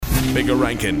Bigger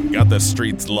Rankin got the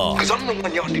streets locked. Cause I'm the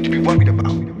one y'all need to be worried about.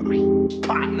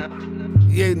 Partner.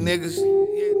 Yeah, niggas.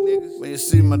 When you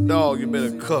see my dog, you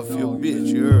better cuff your bitch,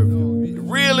 you heard me? The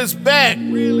real is back.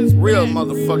 Real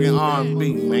motherfucking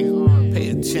R&B, man. Pay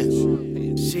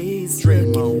attention. She's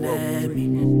looking at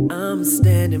me. I'm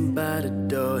standing by the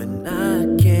door and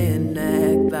I can't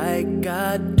act like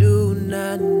I do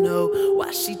not know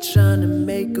why she tryna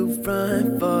make a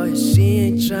run for it. She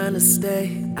ain't tryna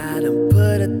stay. I done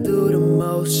put her through the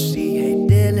most. She ain't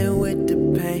dealing with the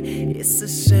pain. It's a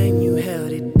shame you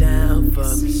held it down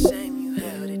for me.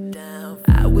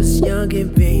 I was young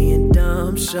and being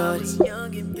dumb, shorty.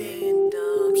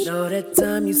 Know that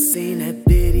time you seen that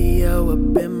video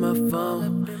up in my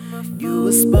phone. You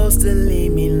were supposed to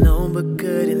leave me alone but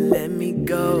couldn't let me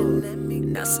go.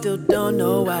 And I still don't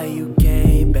know why you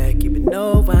came back, even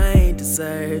though I ain't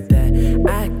deserve that.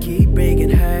 I keep bringing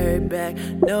her back.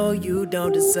 No, you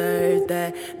don't deserve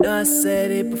that. No, I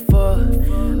said it before.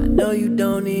 I know you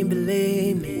don't even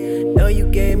believe me. Know you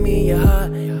gave me your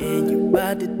heart and you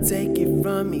about to take it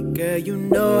from me. Girl, you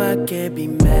know I can't be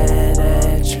mad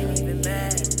at you.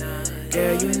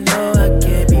 Girl, you know I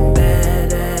can't be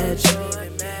mad at you.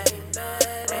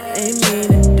 I ain't mean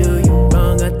to do you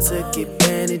wrong, I took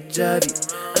advantage of you.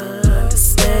 I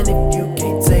understand if you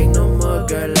can't take no more,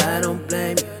 girl, I don't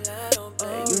blame you.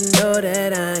 You know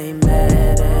that I ain't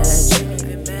mad at you.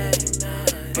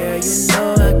 Girl, you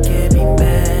know I can't be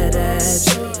mad at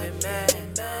you.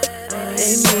 I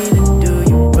ain't mean to do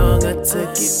you wrong, I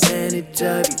took advantage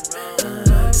of you. I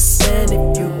understand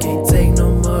if you can't take no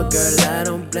more, girl, I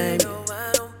don't blame you.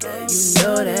 You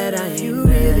know that I ain't you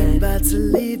really about to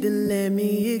leave, then let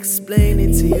me explain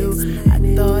it to you.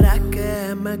 I thought I could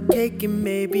have my cake and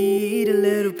maybe eat a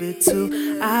little bit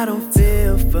too. I don't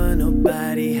feel for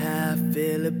nobody how I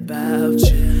feel about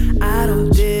you. I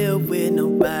don't deal with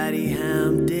nobody how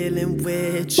I'm dealing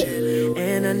with you.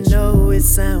 And I know it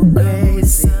sounds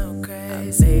crazy,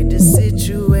 I made the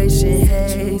situation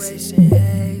hazy.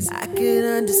 I could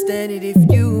understand it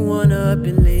if you wanna up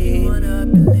and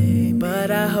leave,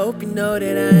 but I hope you know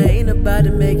that I ain't about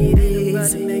to make it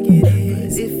easy.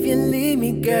 But if you leave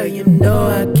me, girl, you know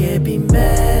I can't be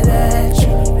mad at you.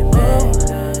 Oh,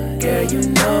 girl, you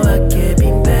know I can't be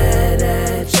mad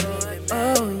at you.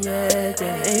 Oh yeah, I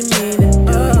ain't mean to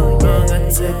do you wrong.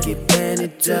 I took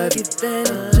advantage of you.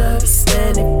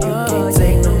 Understand if you can't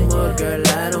take no more, girl, I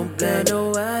don't blame you.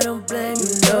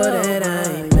 You know that I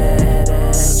ain't mad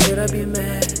at you. Should I be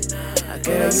mad?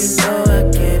 Girl, you know I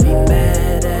can't be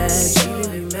mad at you.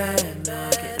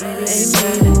 Ain't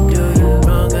mean to do you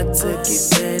wrong, I took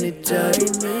advantage of you.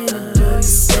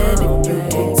 Understand if you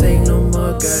can't take no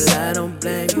more, girl, I don't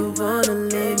blame you. You wanna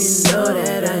leave, you know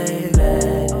that I ain't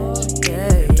mad.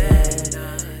 Yeah.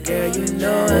 Girl, you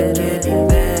know I can't be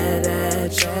mad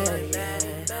at you.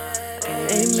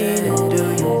 Ain't mean to do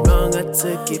you wrong, I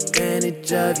took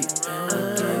advantage of you.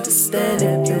 Understand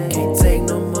if you can't take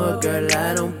no more, girl,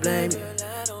 I don't blame you.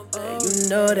 You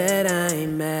know that I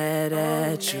ain't mad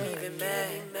at you.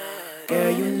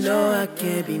 Girl, you know I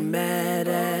can't be mad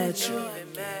at you.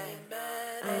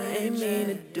 I ain't mean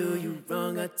to do you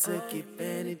wrong, I took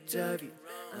advantage of you.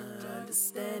 I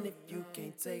understand if you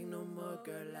can't take no more,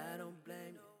 girl, I don't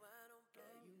blame you.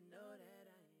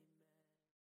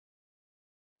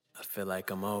 I feel like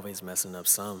I'm always messing up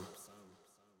something,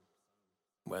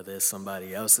 whether it's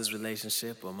somebody else's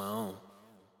relationship or my own.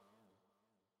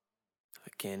 I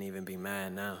can't even be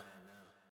mad now.